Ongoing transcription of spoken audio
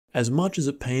As much as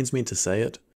it pains me to say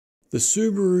it, the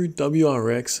Subaru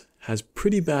WRX has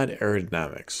pretty bad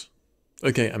aerodynamics.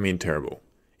 Okay, I mean terrible.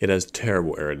 It has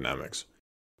terrible aerodynamics.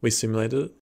 We simulated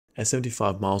it at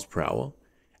 75 miles per hour,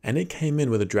 and it came in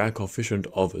with a drag coefficient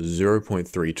of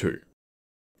 0.32.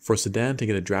 For a sedan to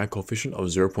get a drag coefficient of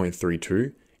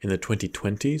 0.32 in the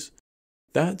 2020s,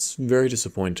 that's very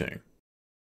disappointing.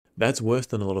 That's worse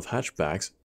than a lot of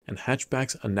hatchbacks, and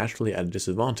hatchbacks are naturally at a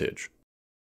disadvantage.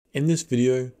 In this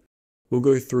video, we'll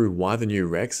go through why the new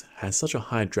Rex has such a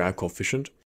high drag coefficient,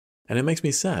 and it makes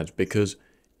me sad because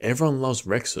everyone loves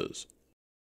Rexes.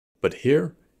 But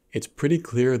here, it's pretty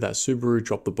clear that Subaru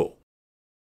dropped the ball.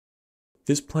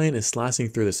 This plane is slicing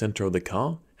through the center of the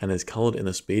car and is colored in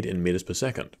the speed in meters per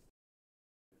second.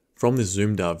 From this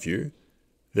zoomed out view,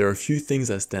 there are a few things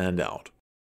that stand out,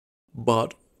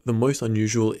 but the most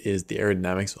unusual is the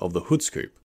aerodynamics of the hood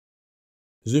scoop.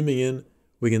 Zooming in,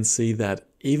 we can see that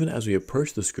even as we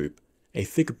approach the scoop, a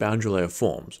thick boundary layer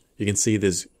forms. You can see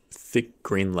this thick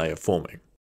green layer forming.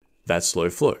 That's slow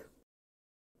flow.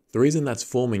 The reason that's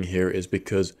forming here is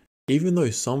because even though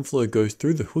some flow goes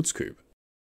through the hood scoop,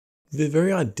 the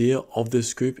very idea of this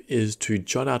scoop is to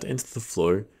jut out into the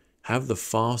flow, have the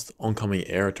fast oncoming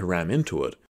air to ram into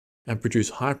it, and produce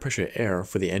high pressure air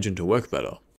for the engine to work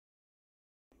better.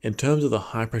 In terms of the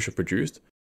high pressure produced,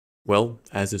 well,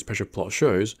 as this pressure plot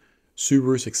shows,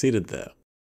 Subaru succeeded there.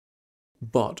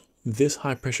 But this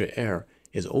high pressure air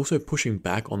is also pushing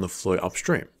back on the flow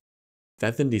upstream.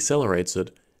 That then decelerates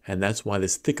it, and that's why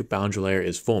this thick boundary layer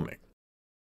is forming.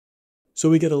 So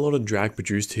we get a lot of drag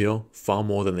produced here, far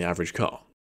more than the average car.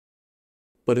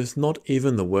 But it's not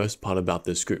even the worst part about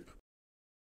this scoop.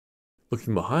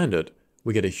 Looking behind it,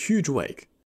 we get a huge wake.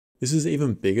 This is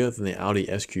even bigger than the Audi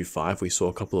SQ5 we saw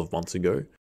a couple of months ago,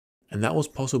 and that was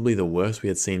possibly the worst we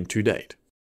had seen to date.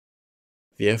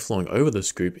 The air flowing over the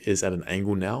scoop is at an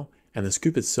angle now, and the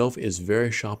scoop itself is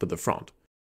very sharp at the front,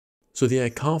 so the air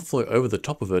can't flow over the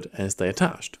top of it and stay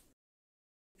attached.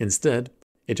 Instead,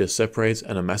 it just separates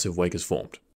and a massive wake is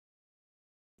formed.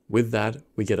 With that,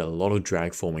 we get a lot of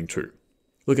drag forming too.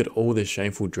 Look at all this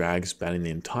shameful drag spanning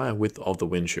the entire width of the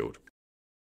windshield.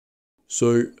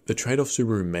 So the trade-off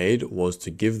Subaru made was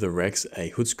to give the Rex a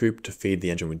hood scoop to feed the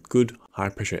engine with good high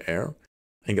pressure air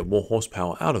and get more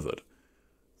horsepower out of it,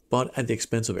 but at the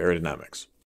expense of aerodynamics.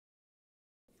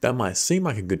 That might seem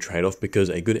like a good trade-off because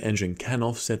a good engine can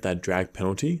offset that drag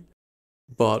penalty,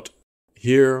 but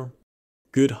here,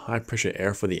 good high pressure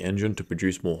air for the engine to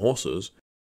produce more horses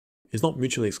is not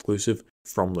mutually exclusive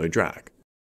from low drag.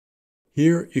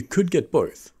 Here, you could get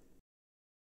both.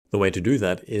 The way to do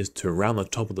that is to round the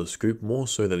top of the scoop more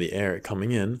so that the air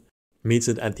coming in meets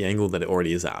it at the angle that it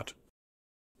already is at.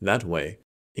 That way,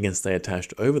 it can stay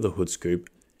attached over the hood scoop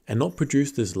and not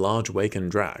produce this large wake and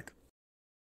drag.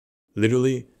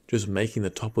 Literally, just making the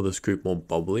top of the scoop more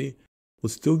bubbly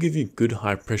would still give you good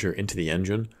high pressure into the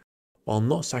engine while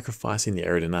not sacrificing the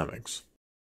aerodynamics.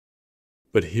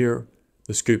 But here,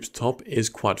 the scoop's top is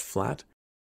quite flat,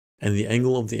 and the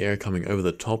angle of the air coming over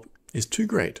the top is too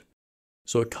great,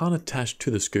 so it can't attach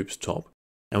to the scoop's top,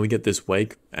 and we get this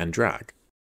wake and drag.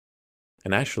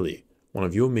 And actually, one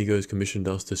of your amigos commissioned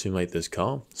us to simulate this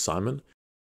car, Simon.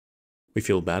 We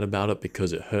feel bad about it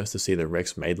because it hurts to see the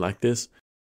Rex made like this,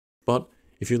 but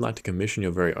if you'd like to commission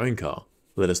your very own car,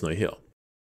 let us know here.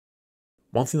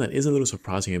 One thing that is a little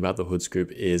surprising about the hood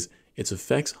scoop is its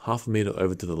effects half a meter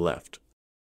over to the left.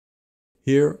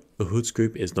 Here, the hood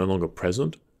scoop is no longer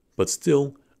present, but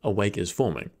still, a wake is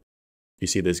forming. You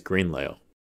see this green layer.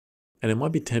 And it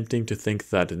might be tempting to think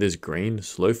that this green,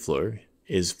 slow flow,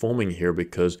 is forming here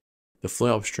because the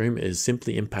flow upstream is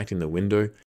simply impacting the window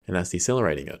and that's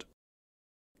decelerating it.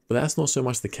 But that's not so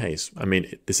much the case. I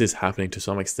mean, this is happening to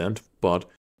some extent, but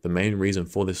the main reason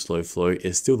for this slow flow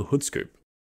is still the hood scoop.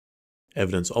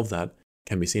 Evidence of that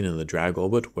can be seen in the drag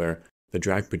orbit where the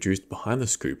drag produced behind the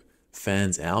scoop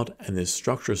fans out and this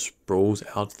structure sprawls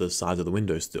out to the sides of the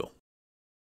window still.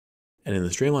 And in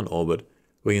the streamline orbit,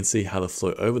 we can see how the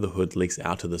flow over the hood leaks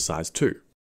out to the sides too.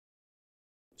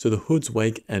 So the hood's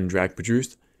wake and drag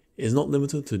produced is not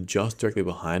limited to just directly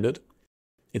behind it,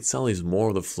 it sullies more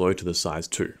of the flow to the sides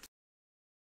too.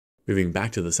 Moving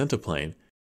back to the center plane,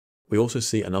 we also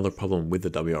see another problem with the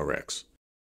WRX,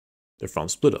 the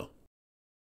front splitter.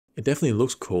 It definitely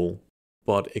looks cool,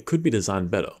 but it could be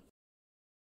designed better.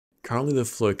 Currently the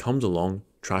flow comes along,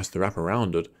 tries to wrap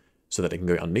around it so that it can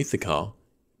go underneath the car,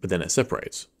 but then it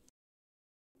separates.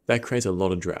 That creates a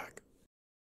lot of drag.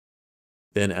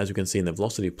 Then, as we can see in the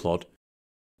velocity plot,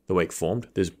 the wake formed,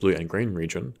 this blue and green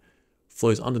region,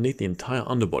 flows underneath the entire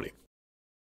underbody.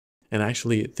 And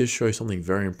actually, this shows something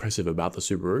very impressive about the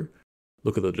Subaru.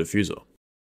 Look at the diffuser.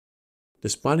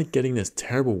 despite it getting this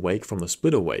terrible wake from the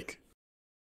splitter wake,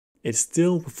 it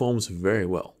still performs very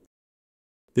well.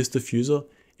 This diffuser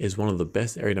is one of the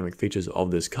best aerodynamic features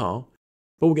of this car,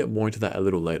 but we'll get more into that a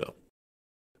little later.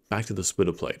 Back to the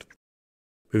splitter plate.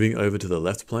 Moving over to the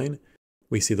left plane,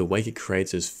 we see the wake it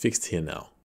creates is fixed here now,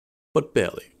 but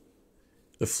barely.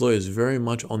 The flow is very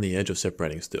much on the edge of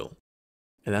separating still,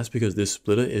 and that's because this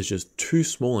splitter is just too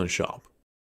small and sharp.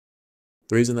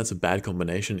 The reason that's a bad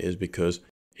combination is because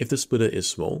if the splitter is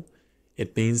small,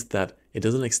 it means that it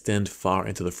doesn't extend far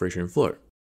into the free stream flow.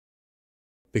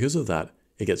 Because of that,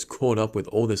 it gets caught up with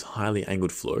all this highly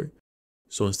angled flow,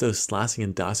 so instead of slicing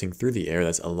and dicing through the air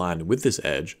that's aligned with this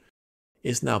edge,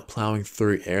 it's now plowing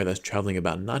through air that's traveling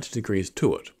about 90 degrees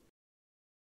to it.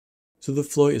 So the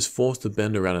flow is forced to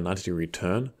bend around a 90-degree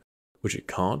turn, which it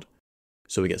can't,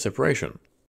 so we get separation.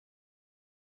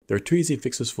 There are two easy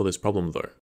fixes for this problem though.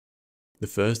 The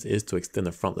first is to extend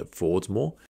the front lip forwards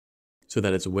more, so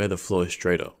that it's where the flow is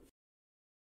straighter.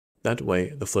 That way,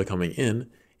 the flow coming in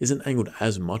isn't angled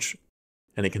as much,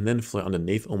 and it can then flow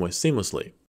underneath almost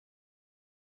seamlessly.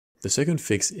 The second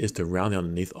fix is to round the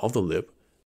underneath of the lip.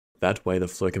 That way the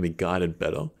flow can be guided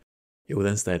better. It will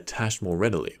then stay attached more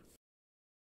readily.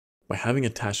 By having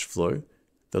attached flow,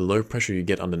 the low pressure you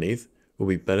get underneath will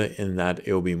be better in that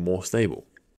it will be more stable.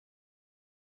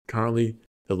 Currently,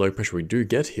 the low pressure we do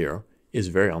get here is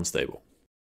very unstable.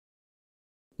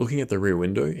 Looking at the rear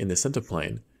window in the center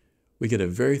plane, we get a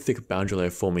very thick boundary layer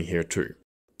forming here too,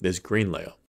 this green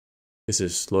layer. This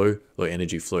is slow, low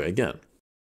energy flow again.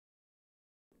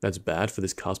 That's bad for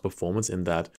this car's performance in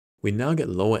that we now get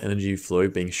lower energy flow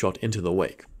being shot into the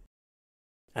wake.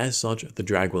 As such, the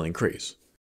drag will increase.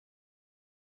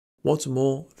 What's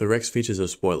more, the WRX features a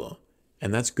spoiler,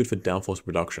 and that's good for downforce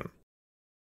reduction.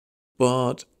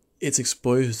 But it's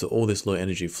exposed to all this low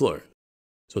energy flow,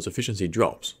 so its efficiency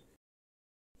drops.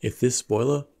 If this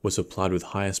spoiler was supplied with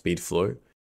higher speed flow,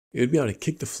 it would be able to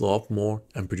kick the flow up more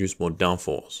and produce more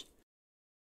downforce.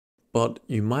 But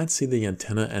you might see the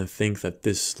antenna and think that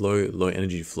this slow, low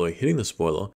energy flow hitting the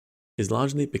spoiler is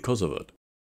largely because of it.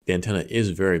 The antenna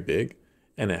is very big,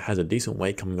 and it has a decent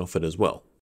weight coming off it as well.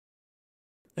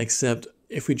 Except,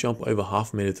 if we jump over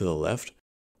half a meter to the left,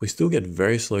 we still get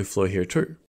very slow flow here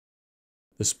too.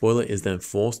 The spoiler is then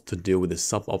forced to deal with this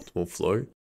suboptimal flow,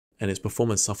 and its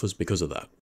performance suffers because of that.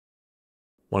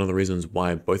 One of the reasons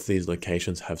why both of these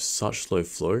locations have such slow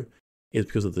flow is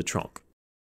because of the trunk.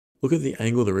 Look at the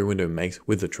angle the rear window makes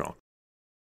with the trunk.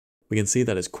 We can see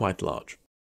that it's quite large.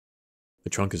 The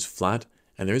trunk is flat,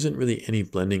 and there isn't really any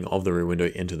blending of the rear window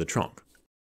into the trunk.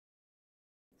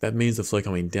 That means the flow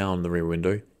coming down the rear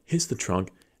window hits the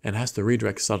trunk and has to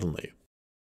redirect suddenly.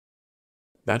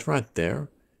 That right there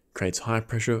creates high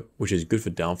pressure, which is good for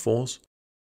downforce,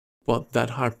 but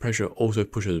that high pressure also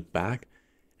pushes back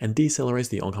and decelerates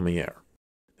the oncoming air.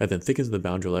 That then thickens the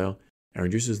boundary layer and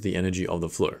reduces the energy of the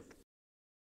flow.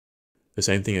 The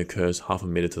same thing occurs half a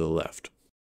meter to the left.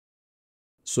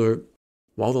 So,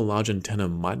 while the large antenna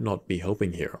might not be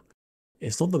helping here,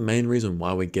 it's not the main reason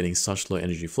why we're getting such low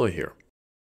energy flow here.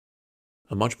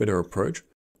 A much better approach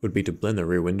would be to blend the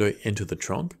rear window into the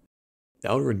trunk.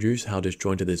 That would reduce how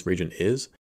disjointed this region is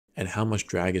and how much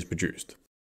drag is produced.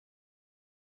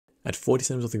 At 40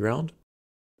 cm off the ground,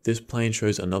 this plane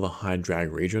shows another high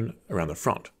drag region around the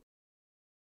front.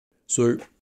 So,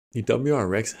 the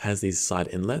WRX has these side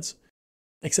inlets,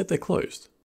 except they're closed.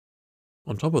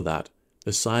 On top of that,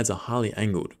 the sides are highly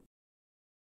angled.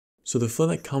 So the flow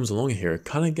that comes along here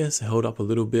kind of gets held up a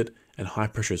little bit and high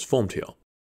pressure is formed here.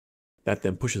 That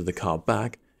then pushes the car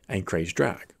back and creates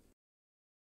drag.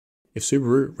 If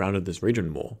Subaru rounded this region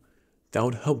more, that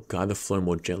would help guide the flow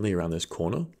more gently around this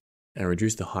corner and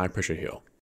reduce the high pressure here.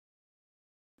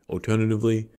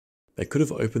 Alternatively, they could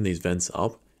have opened these vents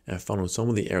up and funneled some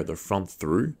of the air at the front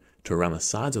through to around the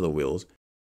sides of the wheels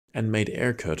and made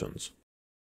air curtains.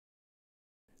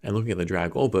 And looking at the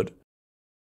drag orbit,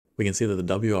 we can see that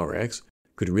the WRX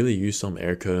could really use some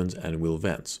air curtains and wheel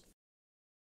vents.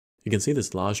 You can see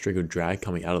this large streak of drag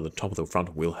coming out of the top of the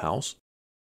front wheelhouse.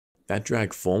 That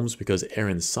drag forms because air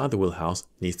inside the wheelhouse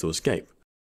needs to escape.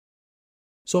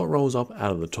 So it rolls up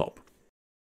out of the top.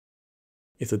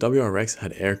 If the WRX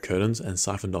had air curtains and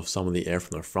siphoned off some of the air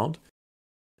from the front,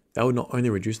 that would not only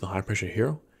reduce the high pressure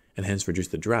here, and hence reduce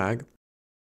the drag,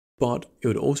 but it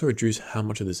would also reduce how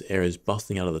much of this air is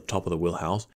busting out of the top of the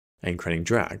wheelhouse and creating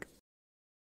drag.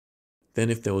 Then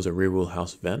if there was a rear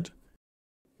wheelhouse vent,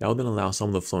 that would then allow some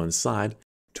of the flow inside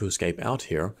to escape out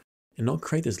here and not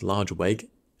create this large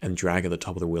wake and drag at the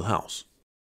top of the wheelhouse.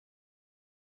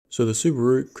 So the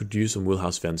Subaru could use some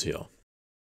wheelhouse vents here.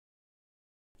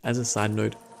 As a side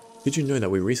note, Did you know that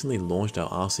we recently launched our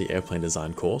RC airplane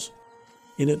design course?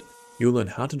 In it, you'll learn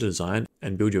how to design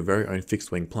and build your very own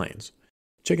fixed-wing planes.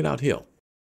 Check it out here.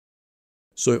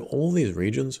 So all these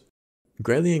regions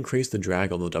greatly increase the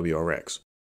drag of the WRX,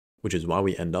 which is why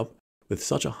we end up with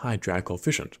such a high drag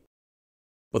coefficient.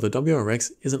 But the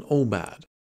WRX isn't all bad.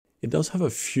 It does have a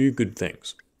few good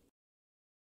things.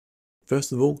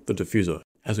 First of all, the diffuser,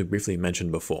 as we briefly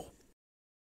mentioned before.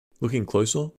 Looking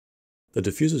closer, the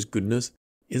diffuser's goodness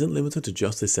isn't limited to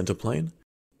just this center plane,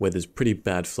 where there's pretty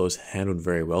bad flows handled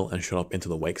very well and shot up into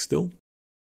the wake still.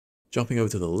 Jumping over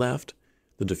to the left,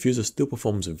 the diffuser still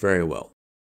performs very well.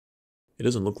 It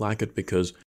doesn't look like it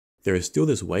because there is still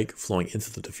this wake flowing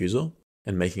into the diffuser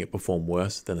and making it perform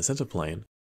worse than the center plane,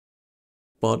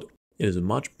 but it is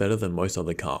much better than most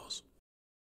other cars.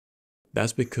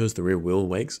 That's because the rear wheel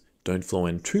wakes don't flow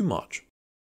in too much.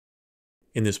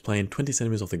 In this plane 20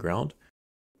 centimeters off the ground,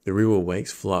 the rear wheel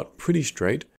wakes flow out pretty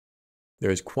straight.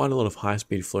 There is quite a lot of high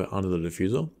speed flow under the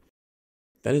diffuser.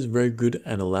 That is very good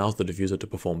and allows the diffuser to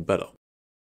perform better.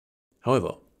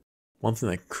 However, one thing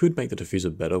that could make the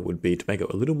diffuser better would be to make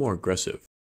it a little more aggressive.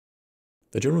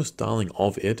 The general styling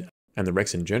of it, and the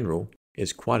Rex in general,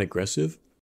 is quite aggressive.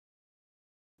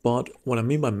 But what I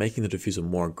mean by making the diffuser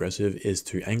more aggressive is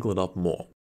to angle it up more.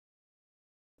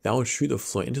 That will shoot the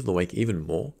flow into the wake even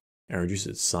more and reduce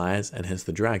its size and hence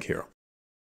the drag here.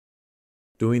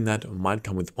 Doing that might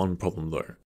come with one problem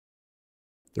though.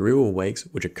 The rear wheel wakes,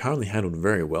 which are currently handled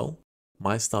very well,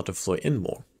 might start to flow in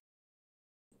more.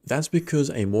 That's because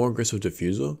a more aggressive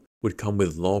diffuser would come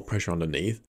with lower pressure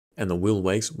underneath and the wheel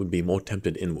wakes would be more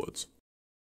tempted inwards.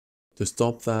 To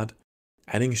stop that,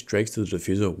 adding strakes to the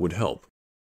diffuser would help.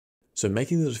 So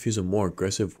making the diffuser more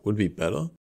aggressive would be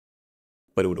better,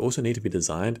 but it would also need to be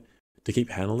designed to keep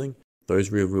handling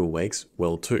those rear wheel wakes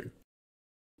well too.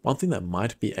 One thing that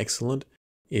might be excellent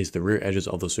is the rear edges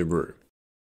of the Subaru.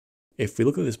 If we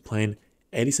look at this plane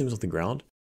 80 centimeters off the ground,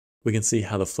 we can see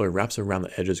how the flow wraps around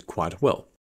the edges quite well.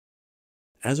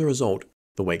 As a result,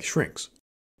 the wake shrinks,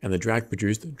 and the drag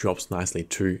produced drops nicely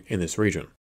too in this region.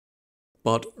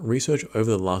 But research over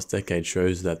the last decade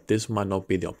shows that this might not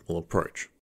be the optimal approach.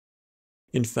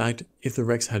 In fact, if the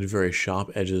Rex had very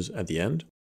sharp edges at the end,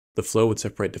 the flow would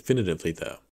separate definitively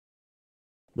there.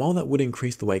 While that would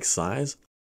increase the wake size,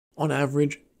 on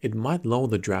average, it might lower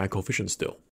the drag coefficient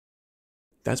still.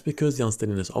 That's because the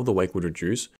unsteadiness of the wake would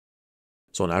reduce,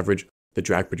 so on average, the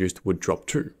drag produced would drop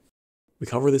too. We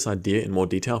cover this idea in more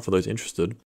detail for those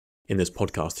interested in this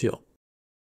podcast here.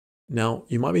 Now,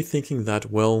 you might be thinking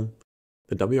that, well,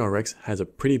 the WRX has a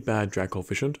pretty bad drag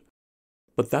coefficient,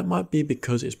 but that might be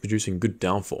because it's producing good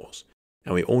downforce,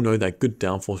 and we all know that good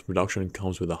downforce production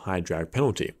comes with a high drag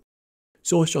penalty,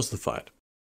 so it's justified.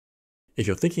 If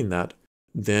you're thinking that,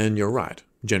 then you're right,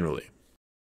 generally.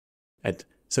 At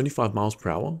 75 miles per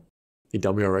hour, the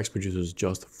WRX produces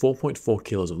just 4.4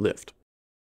 kilos of lift.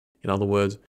 In other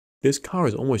words, this car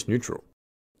is almost neutral.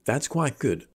 That's quite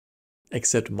good,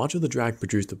 except much of the drag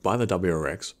produced by the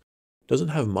WRX doesn't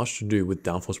have much to do with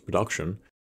downforce production.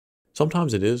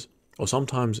 Sometimes it is, or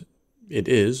sometimes it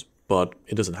is, but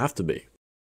it doesn't have to be.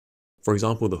 For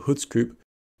example, the hood scoop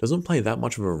doesn't play that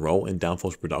much of a role in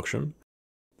downforce production,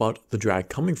 but the drag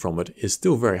coming from it is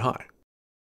still very high.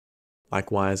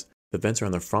 Likewise, the vents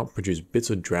around the front produce bits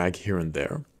of drag here and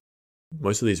there.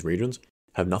 Most of these regions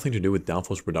have nothing to do with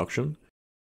downforce production,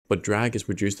 but drag is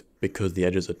produced because the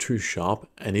edges are too sharp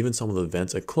and even some of the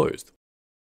vents are closed.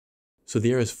 So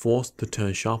the air is forced to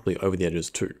turn sharply over the edges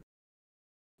too.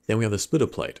 Then we have the splitter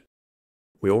plate.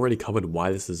 We already covered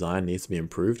why this design needs to be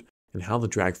improved and how the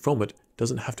drag from it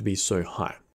doesn't have to be so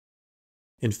high.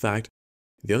 In fact,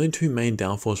 the only two main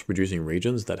downforce producing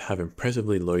regions that have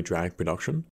impressively low drag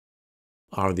production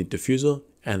are the diffuser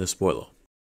and the spoiler.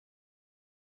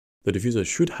 The diffuser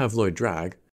should have low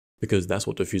drag because that's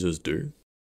what diffusers do,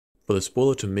 but the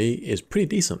spoiler to me is pretty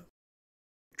decent.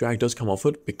 Drag does come off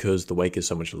it because the wake is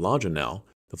so much larger now,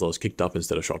 the flow is kicked up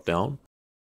instead of shot down,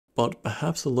 but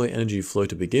perhaps the low energy flow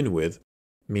to begin with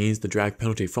means the drag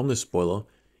penalty from this spoiler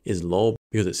is low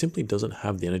because it simply doesn't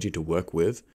have the energy to work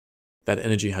with. That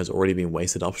energy has already been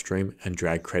wasted upstream and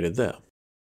drag created there.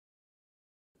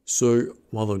 So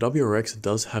while the WRX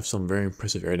does have some very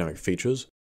impressive aerodynamic features,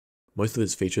 most of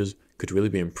its features could really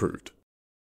be improved.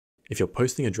 If you're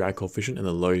posting a drag coefficient in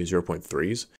the low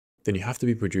 0.3s, then you have to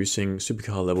be producing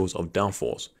supercar levels of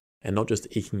downforce and not just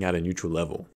eking out a neutral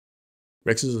level.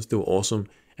 Rexes are still awesome,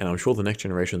 and I'm sure the next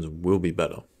generations will be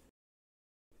better.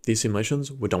 These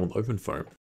simulations were done with OpenFoam.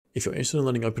 If you're interested in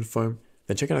learning OpenFoam,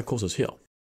 then check out our courses here.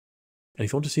 And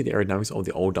if you want to see the aerodynamics of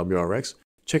the old WRX,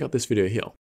 check out this video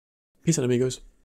here. Peace out, amigos.